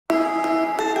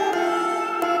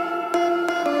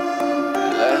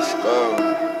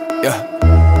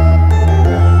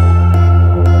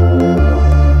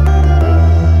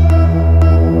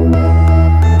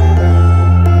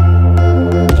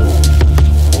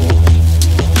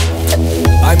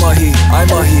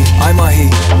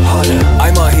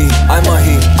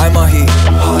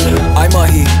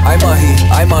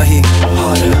Mahi,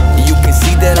 you can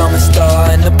see that I'm a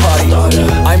star in the party.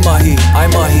 I'm Mahi,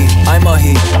 I'm Mahi, I'm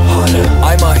Mahi,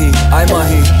 I'm Mahi, I'm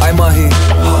Mahi, I'm Mahi,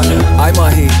 I'm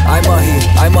Mahi, I'm Mahi,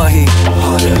 I'm Mahi.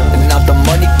 And now the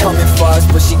money coming fast,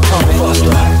 but she coming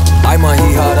faster. I'm Mahi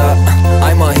harder,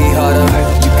 I'm Mahi harder.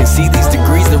 You can see these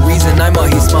degrees, the reason I'm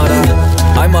Mahi smarter.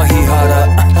 I'm Mahi harder,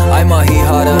 I'm Mahi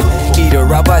harder. Eat her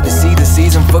out by the sea, the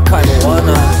season for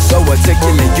Kaimawana. So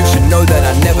articulate, you should know that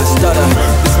I never stutter.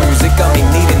 This music got me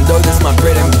needing dough, that's my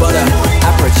bread and butter.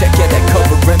 Apra check, yeah, that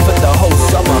cover rent for the whole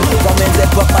summer. Ramen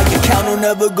zip up, my account will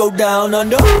never go down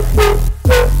under.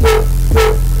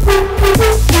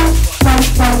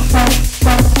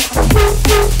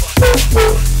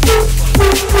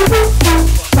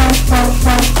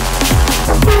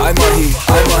 I'm Mahi,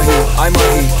 I'm Mahi, I'm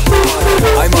Mahi,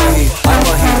 I'm Mahi, I'm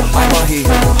Mahi, I'm Mahi,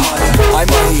 I'm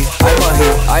Mahi, I'm Mahi,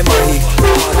 I'm Mahi,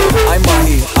 I'm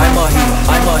Mahi, I'm Mahi,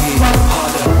 I'm Mahi.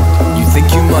 You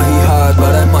think you Mahi hard,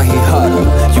 but I'm Mahi harder.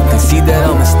 You can see that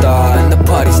I'm a star and the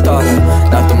party starter.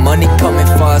 Now the money coming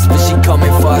fast, but she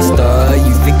coming faster.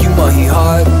 You think you Mahi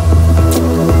hard?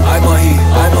 I'm Mahi,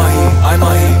 I'm Mahi, I'm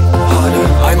Mahi,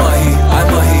 I'm Mahi, I'm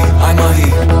Mahi, I'm Mahi,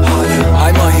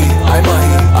 I'm Mahi, I'm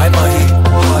Mahi, I'm Mahi.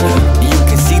 You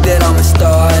can see that I'm a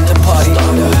star in the party.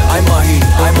 I'm Mahi,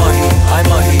 I'm Mahi, I'm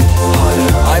Mahi,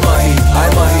 I'm Mahi,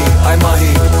 I'm Mahi, I'm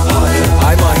Mahi,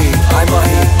 I'm Mahi, I'm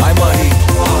Mahi, I'm Mahi.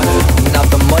 Now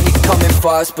the money coming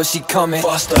fast, but she coming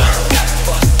faster.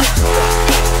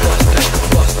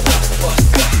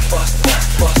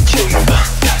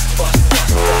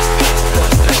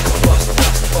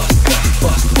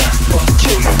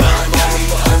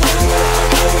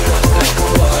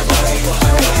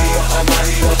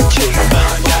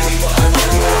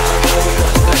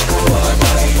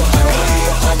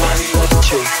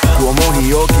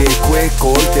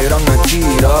 Ko te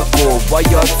rangatira, ko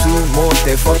waiatu mo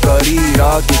te whakarira.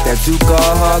 Ki te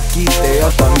tukaha, ki te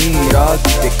atamira,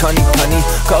 ki te kani kani,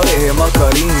 kaore he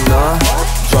makarina.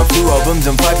 Drop 2 albums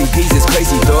and 5 EPs, it's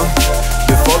crazy though.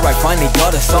 Before I finally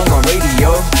got a song on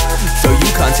radio. So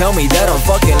you can't tell me that I'm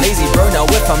fucking lazy, bro. Now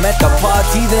if I'm at the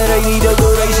party, then I need a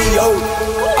good ratio.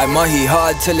 I'm Mahi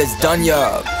hard till it's done,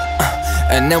 yeah.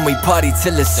 And then we party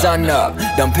till the sun up.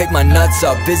 Done pick my nuts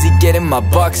up, busy getting my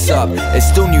bucks up. It's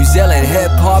still New Zealand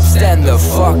hip-hop, stand the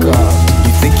fuck up.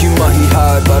 You think you Mahi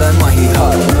hard, but I'm Mahi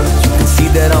harder. You can see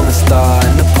that I'm a star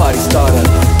and the party starter.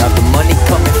 Now the money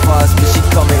coming fast, but she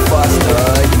coming faster.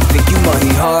 You think you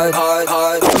Mahi hard, hard,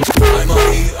 hard. I'm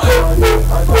Mahi, I'm Mahi,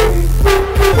 I'm Mahi,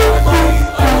 I'm Mahi,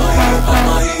 I'm Mahi, I'm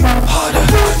Mahi, harder.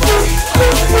 I'm Mahi,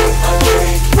 I'm Mahi,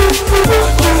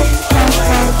 I'm Mahi, I'm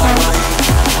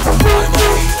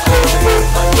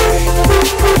Mahi, I'm Mahi, I'm Mahi.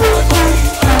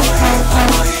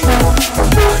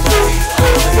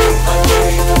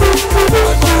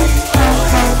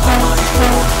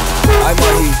 I'm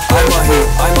Mahi, I'm Mahi,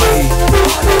 I'm Mahi,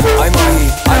 I'm Mahi.